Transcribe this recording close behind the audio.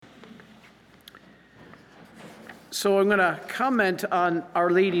So I'm going to comment on Our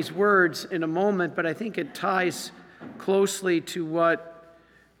Lady's words in a moment, but I think it ties closely to what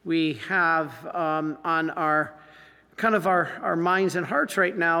we have on our minds and hearts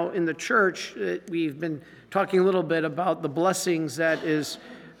right now in the church. We've been talking a little bit about the blessings that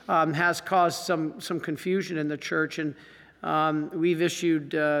has caused some confusion in the church, and we've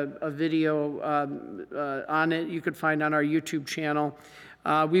issued a video on it you could find on our YouTube channel.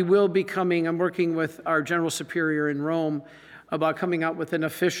 We will be I'm working with our General Superior in Rome about coming out with an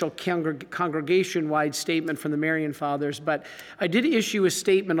official congregation-wide statement from the Marian Fathers. But I did issue a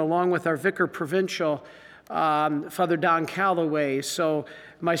statement along with our Vicar Provincial, Father Don Calloway. So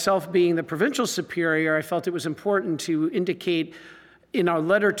myself being the Provincial Superior, I felt it was important to indicate in our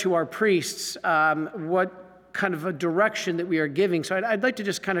letter to our priests what kind of a direction that we are giving. So I'd like to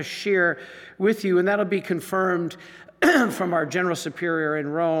just kind of share with you, and that'll be confirmed from our General Superior in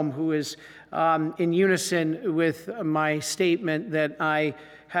Rome, who is in unison with my statement that I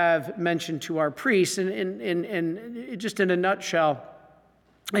have mentioned to our priests. And just in a nutshell,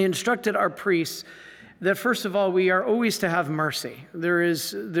 I instructed our priests that, first of all, we are always to have mercy. There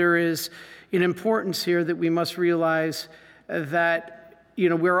is an importance here that we must realize that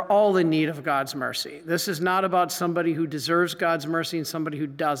we're all in need of God's mercy. This is not about somebody who deserves God's mercy and somebody who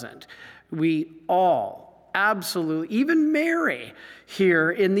doesn't. We all, absolutely, even Mary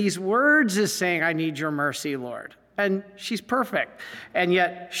here in these words is saying, I need your mercy, Lord. And she's perfect. And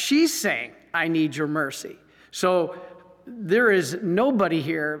yet she's saying, I need your mercy. So there is nobody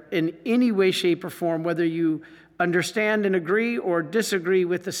here in any way, shape, or form, whether you understand and agree or disagree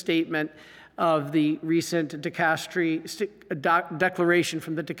with the statement of the recent declaration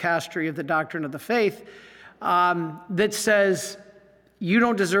from the Dicastery of the Doctrine of the Faith that says, you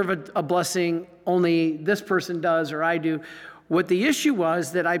don't deserve a blessing, only this person does or I do. What the issue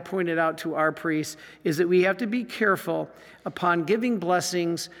was that I pointed out to our priests is that we have to be careful upon giving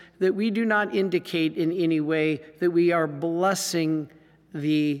blessings that we do not indicate in any way that we are blessing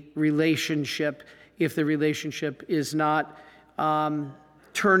the relationship if the relationship is not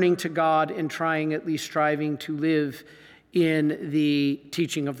turning to God and striving to live in the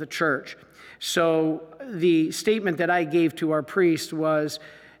teaching of the church. So the statement that I gave to our priest was,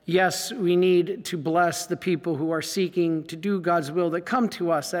 yes, we need to bless the people who are seeking to do God's will, that come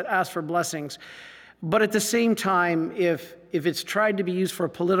to us, that ask for blessings. But at the same time, if it's tried to be used for a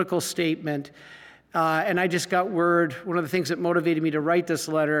political statement, and I just got word, one of the things that motivated me to write this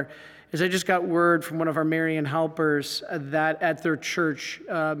letter is I just got word from one of our Marian helpers that at their church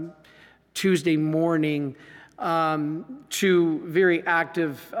Tuesday morning, two very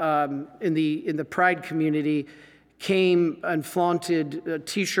active in the Pride community came and flaunted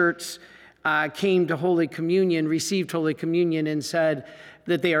T-shirts, came to Holy Communion, received Holy Communion, and said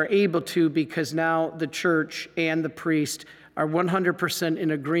that they are able to because now the church and the priest are 100%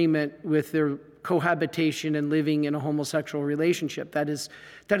 in agreement with their cohabitation and living in a homosexual relationship. That is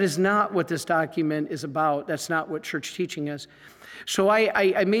not what this document is about. That's not what church teaching is. So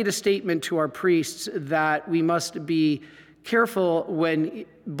I made a statement to our priests that we must be careful when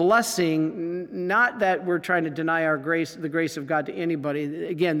blessing, not that we're trying to deny the grace of God to anybody.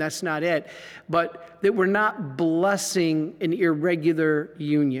 Again, that's not it. But that we're not blessing an irregular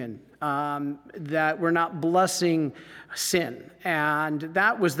union, that we're not blessing sin. And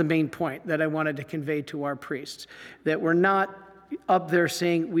that was the main point that I wanted to convey to our priests, that we're not up there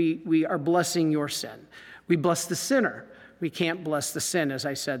saying we are blessing your sin. We bless the sinner. We can't bless the sin, as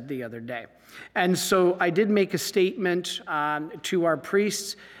I said the other day. And so I did make a statement to our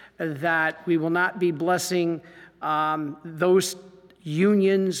priests that we will not be blessing those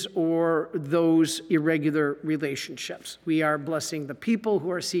unions or those irregular relationships. We are blessing the people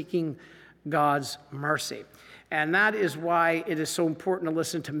who are seeking God's mercy. And that is why it is so important to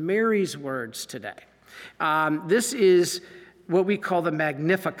listen to Mary's words today. This is what we call the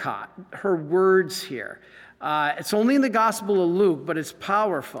Magnificat, her words here. It's only in the Gospel of Luke, but it's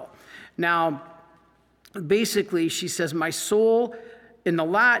powerful. Now, basically, she says, my soul, in the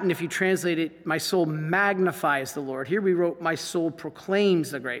Latin, if you translate it, my soul magnifies the Lord. Here we wrote, my soul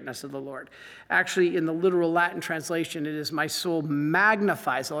proclaims the greatness of the Lord. Actually, in the literal Latin translation, it is my soul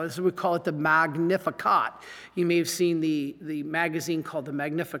magnifies the Lord. This is what we call it the Magnificat. You may have seen the magazine called the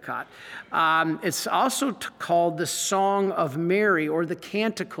Magnificat. It's also called the Song of Mary or the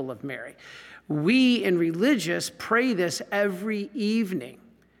Canticle of Mary. We in religious pray this every evening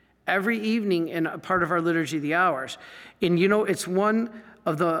in a part of our liturgy of the hours. And it's one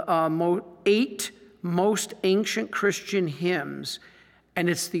of the 8 most ancient Christian hymns, and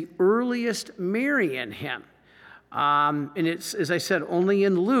it's the earliest Marian hymn. And it's, as I said, only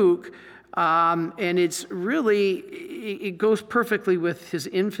in Luke, And it's really, it goes perfectly with his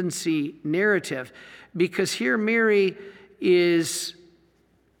infancy narrative, because here Mary is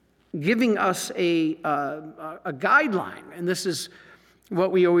giving us a guideline, and this is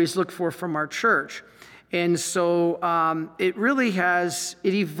what we always look for from our church. And so it really it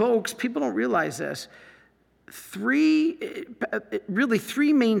evokes, people don't realize this, three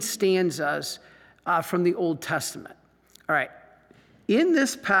main stanzas from the Old Testament. All right, in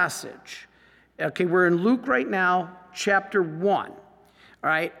this passage, okay, we're in Luke right now, chapter 1, all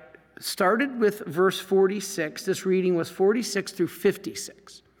right, started with verse 46. This reading was 46 through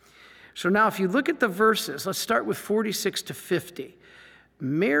 56. So now if you look at the verses, let's start with 46 to 50.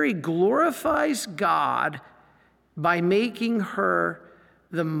 Mary glorifies God by making her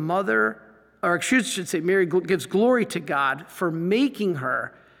the mother, or I should say Mary gives glory to God for making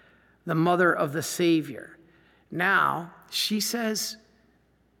her the mother of the Savior. Now, she says,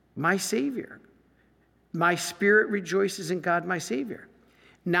 my Savior. My spirit rejoices in God, my Savior.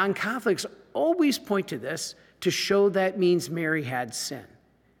 Non-Catholics always point to this to show that means Mary had sin.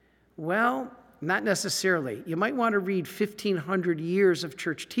 Well, not necessarily. You might want to read 1,500 years of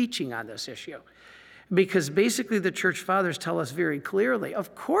church teaching on this issue, because basically the church fathers tell us very clearly,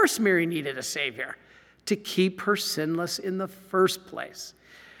 of course Mary needed a Savior to keep her sinless in the first place.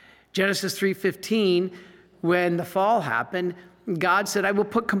 Genesis 3:15, when the fall happened, God said, I will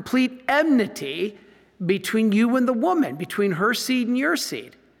put complete enmity between you and the woman, between her seed and your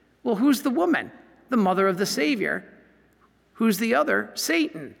seed. Well, who's the woman? The mother of the Savior. Who's the other?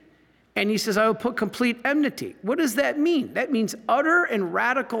 Satan. And he says, I will put complete enmity. What does that mean? That means utter and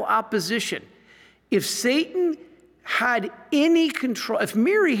radical opposition. If Satan had any control, if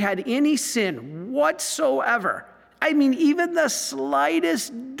Mary had any sin whatsoever, I mean, even the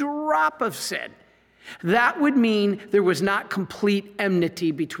slightest drop of sin, that would mean there was not complete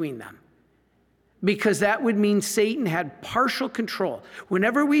enmity between them. Because that would mean Satan had partial control.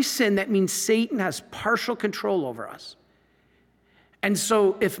 Whenever we sin, that means Satan has partial control over us. And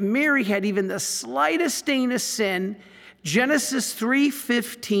so if Mary had even the slightest stain of sin, Genesis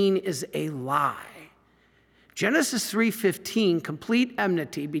 3:15 is a lie. Genesis 3:15, complete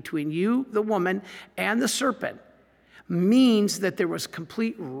enmity between you, the woman, and the serpent, means that there was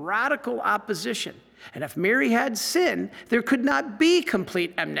complete radical opposition. And if Mary had sin, there could not be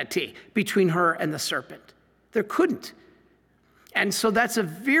complete enmity between her and the serpent. There couldn't. And so that's a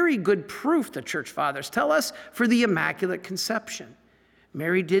very good proof, the church fathers tell us, for the Immaculate Conception.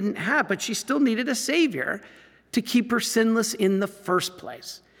 Mary didn't have, but she still needed a Savior to keep her sinless in the first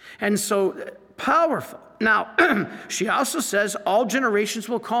place. And so, powerful. Now, she also says, all generations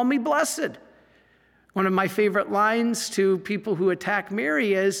will call me blessed. One of my favorite lines to people who attack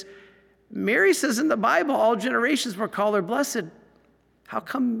Mary is, Mary says in the Bible, all generations will call her blessed. How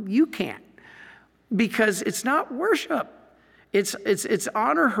come you can't? Because it's not worship. It's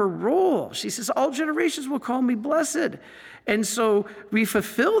honor her role. She says, all generations will call me blessed. And so we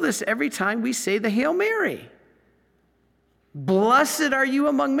fulfill this every time we say the Hail Mary. Blessed are you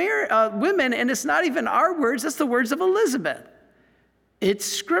among women, and it's not even our words, it's the words of Elizabeth. It's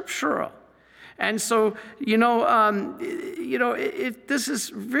scriptural. And so, this is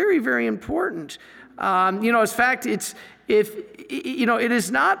very, very important. In fact, it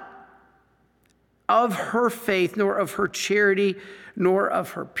is not of her faith, nor of her charity, nor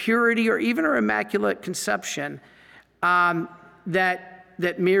of her purity, or even her Immaculate Conception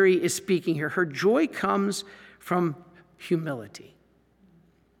that Mary is speaking here. Her joy comes from humility.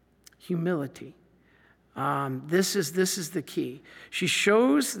 Humility. This is the key. She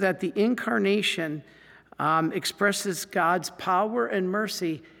shows that the incarnation expresses God's power and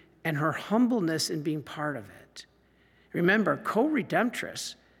mercy and her humbleness in being part of it. Remember,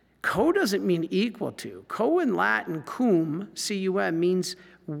 co-redemptress. Co doesn't mean equal to. Co in Latin, cum, C-U-M, means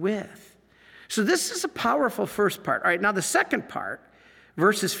with. So this is a powerful first part. All right, now the second part,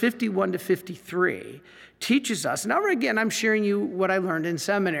 verses 51 to 53, teaches us. Now again, I'm sharing you what I learned in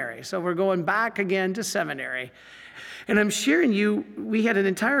seminary. So we're going back again to seminary. And I'm sharing you, we had an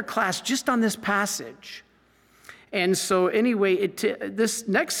entire class just on this passage. And so anyway, this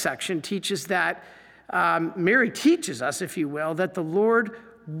next section teaches that, Mary teaches us, if you will, that the Lord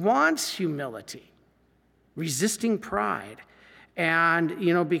wants humility, resisting pride. And,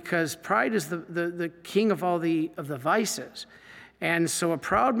 because pride is the king of all the vices. And so a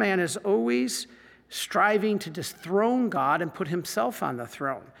proud man is always striving to dethrone God and put himself on the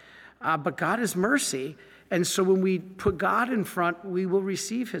throne. But God is mercy. And so when we put God in front, we will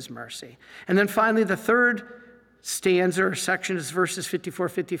receive his mercy. And then finally, the third stanza or section is verses 54,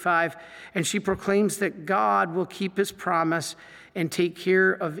 55, and she proclaims that God will keep his promise and take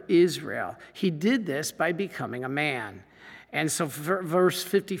care of Israel. He did this by becoming a man. And so verse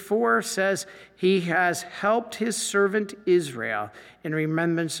 54 says, he has helped his servant Israel in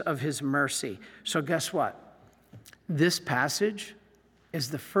remembrance of his mercy. So guess what? This passage is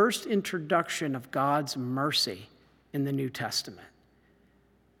the first introduction of God's mercy in the New Testament.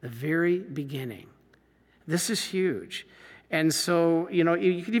 The very beginning. This is huge. And so,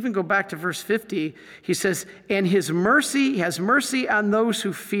 you could even go back to verse 50. He says, and he has mercy on those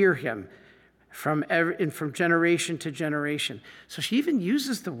who fear him from generation to generation. So she even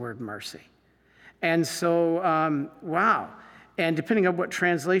uses the word mercy. And so, wow. And depending on what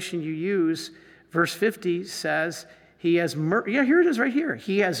translation you use, verse 50 says, here it is right here.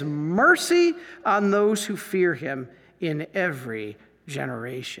 He has mercy on those who fear him in every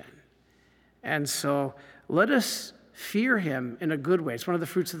generation. And so let us fear him in a good way. It's one of the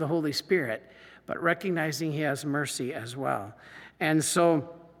fruits of the Holy Spirit, but recognizing he has mercy as well. And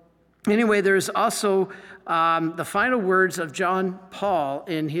so anyway, there's also the final words of John Paul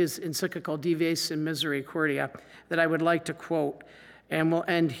in his encyclical Dives in Misericordia that I would like to quote. And we'll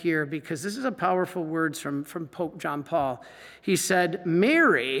end here because this is a powerful words from Pope John Paul. He said,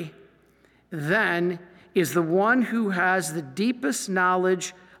 Mary, then, is the one who has the deepest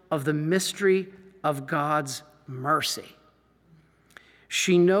knowledge of the mystery of God's mercy.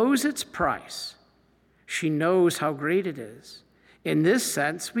 She knows its price. She knows how great it is. In this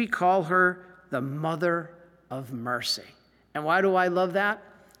sense, we call her the Mother of Mercy. And why do I love that?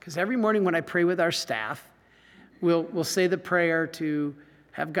 Because every morning when I pray with our staff, we'll say the prayer to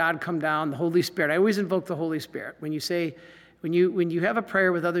have God come down, the Holy Spirit. I always invoke the Holy Spirit. When you have a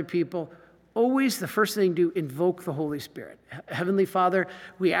prayer with other people, always the first thing to do, invoke the Holy Spirit. Heavenly Father,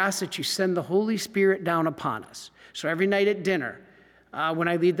 we ask that you send the Holy Spirit down upon us. So every night at dinner, when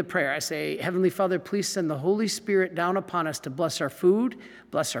I lead the prayer, I say, Heavenly Father, please send the Holy Spirit down upon us to bless our food,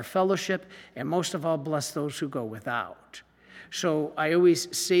 bless our fellowship, and most of all, bless those who go without. So I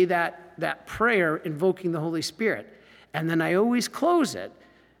always say that prayer invoking the Holy Spirit. And then I always close it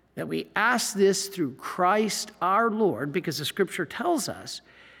that we ask this through Christ our Lord, because the scripture tells us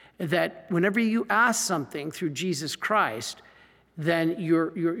that whenever you ask something through Jesus Christ, then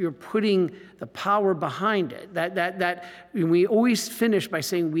you're putting the power behind it. That we always finish by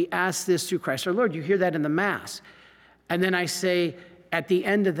saying we ask this through Christ our Lord. You hear that in the Mass. And then I say at the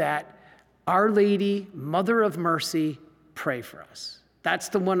end of that, Our Lady, Mother of Mercy, pray for us. That's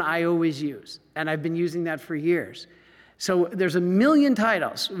the one I always use, and I've been using that for years. So there's a million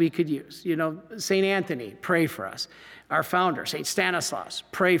titles we could use. St. Anthony, pray for us. Our founder, St. Stanislaus,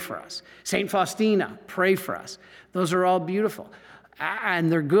 pray for us. St. Faustina, pray for us. Those are all beautiful,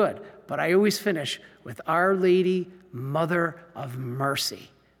 and they're good. But I always finish with Our Lady, Mother of Mercy,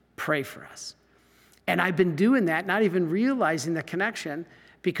 pray for us. And I've been doing that, not even realizing the connection,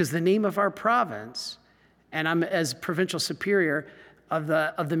 because the name of our province, and I'm as provincial superior of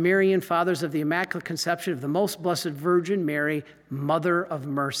the Marian Fathers of the Immaculate Conception of the Most Blessed Virgin Mary, Mother of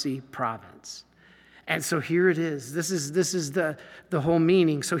Mercy province. And so here it is. This is the whole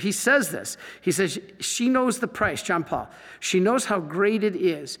meaning. So he says this. He says, she knows the price, John Paul. She knows how great it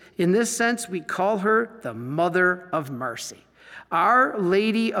is. In this sense, we call her the Mother of Mercy. Our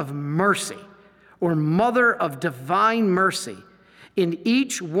Lady of Mercy, or Mother of Divine Mercy. In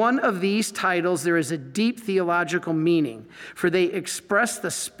each one of these titles, there is a deep theological meaning, for they express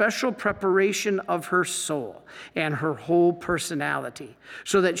the special preparation of her soul and her whole personality,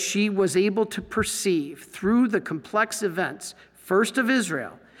 so that she was able to perceive through the complex events, first of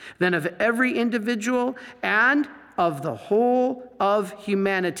Israel, then of every individual, and of the whole of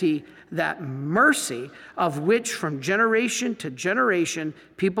humanity, that mercy of which from generation to generation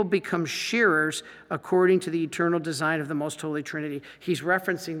people become sharers according to the eternal design of the Most Holy Trinity. He's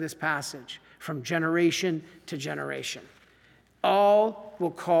referencing this passage from generation to generation. All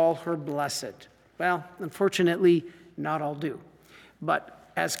will call her blessed. Well, unfortunately, not all do.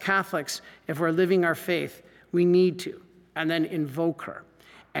 But as Catholics, if we're living our faith, we need to, and then invoke her.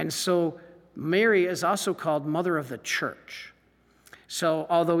 And so Mary is also called Mother of the Church. So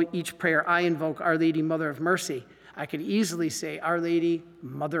although each prayer I invoke Our Lady, Mother of Mercy, I could easily say Our Lady,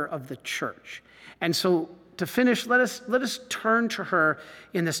 Mother of the Church. And so to finish, let us turn to her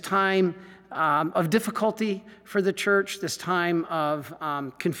in this time of difficulty for the church, this time of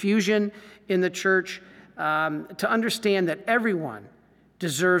confusion in the church, to understand that everyone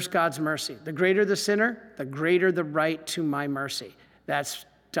deserves God's mercy. The greater the sinner, the greater the right to my mercy. That's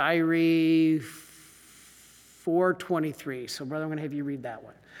Diary 423. So, brother, I'm going to have you read that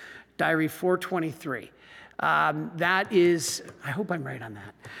one. Diary 423. That is, I hope I'm right on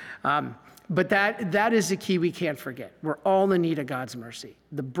that. But that is the key we can't forget. We're all in need of God's mercy.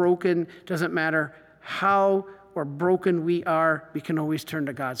 The broken, doesn't matter how or broken we are, we can always turn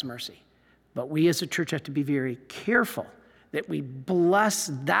to God's mercy. But we as a church have to be very careful that we bless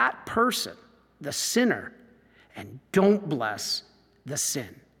that person, the sinner, and don't bless the sin.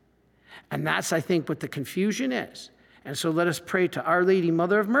 And that's, I think, what the confusion is. And so let us pray to Our Lady,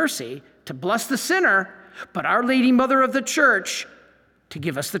 Mother of Mercy, to bless the sinner, but Our Lady, Mother of the Church, to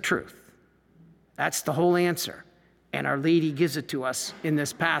give us the truth. That's the whole answer. And Our Lady gives it to us in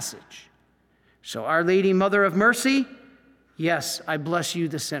this passage. So Our Lady, Mother of Mercy, yes, I bless you,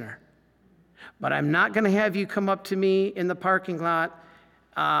 the sinner. But I'm not going to have you come up to me in the parking lot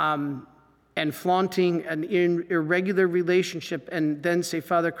and flaunting an irregular relationship and then say,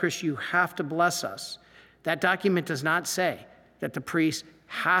 Father Chris, you have to bless us. That document does not say that the priest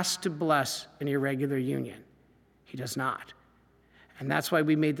has to bless an irregular union. He does not. And that's why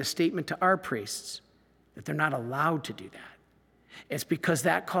we made the statement to our priests that they're not allowed to do that. It's because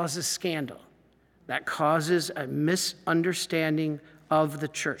that causes scandal. That causes a misunderstanding of the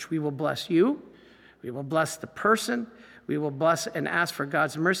church. We will bless you. We will bless the person. We will bless and ask for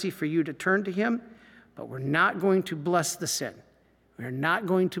God's mercy for you to turn to him. But we're not going to bless the sin. We're not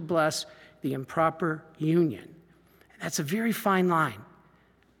going to bless the improper union. And that's a very fine line,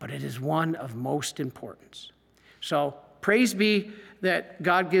 but it is one of most importance. So praise be that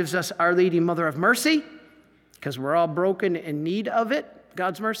God gives us Our Lady, Mother of Mercy, because we're all broken in need of it,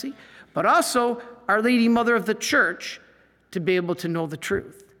 God's mercy, but also Our Lady, Mother of the Church, to be able to know the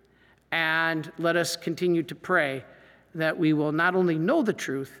truth. And let us continue to pray that we will not only know the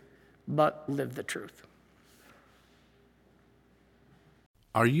truth, but live the truth.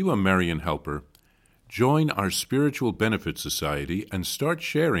 Are you a Marian helper? Join our Spiritual Benefit Society and start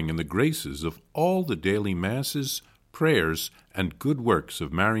sharing in the graces of all the daily masses, prayers, and good works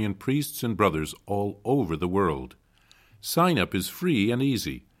of Marian priests and brothers all over the world. Sign up is free and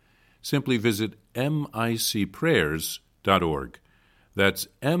easy. Simply visit micprayers.org. That's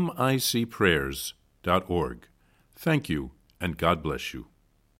micprayers.org. Thank you, and God bless you.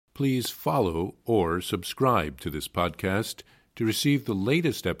 Please follow or subscribe to this podcast to receive the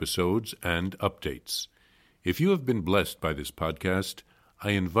latest episodes and updates. If you have been blessed by this podcast,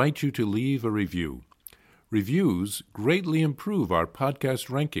 I invite you to leave a review. Reviews greatly improve our podcast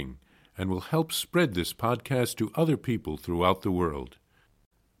ranking and will help spread this podcast to other people throughout the world.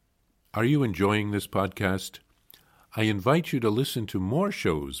 Are you enjoying this podcast? I invite you to listen to more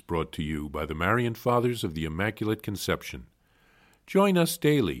shows brought to you by the Marian Fathers of the Immaculate Conception. Join us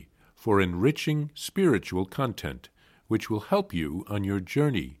daily for enriching spiritual content, which will help you on your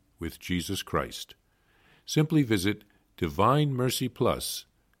journey with Jesus Christ. Simply visit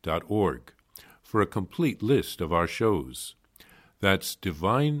DivineMercyPlus.org for a complete list of our shows. That's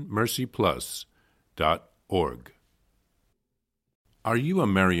DivineMercyPlus.org. Are you a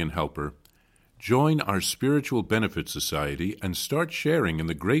Marian helper? Join our Spiritual Benefit Society and start sharing in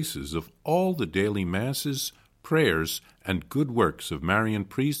the graces of all the daily masses, prayers, and good works of Marian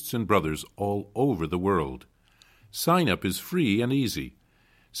priests and brothers all over the world. Sign up is free and easy.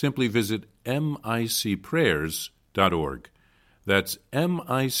 Simply visit micprayers.org. That's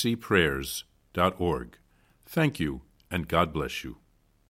micprayers.org. Thank you, and God bless you.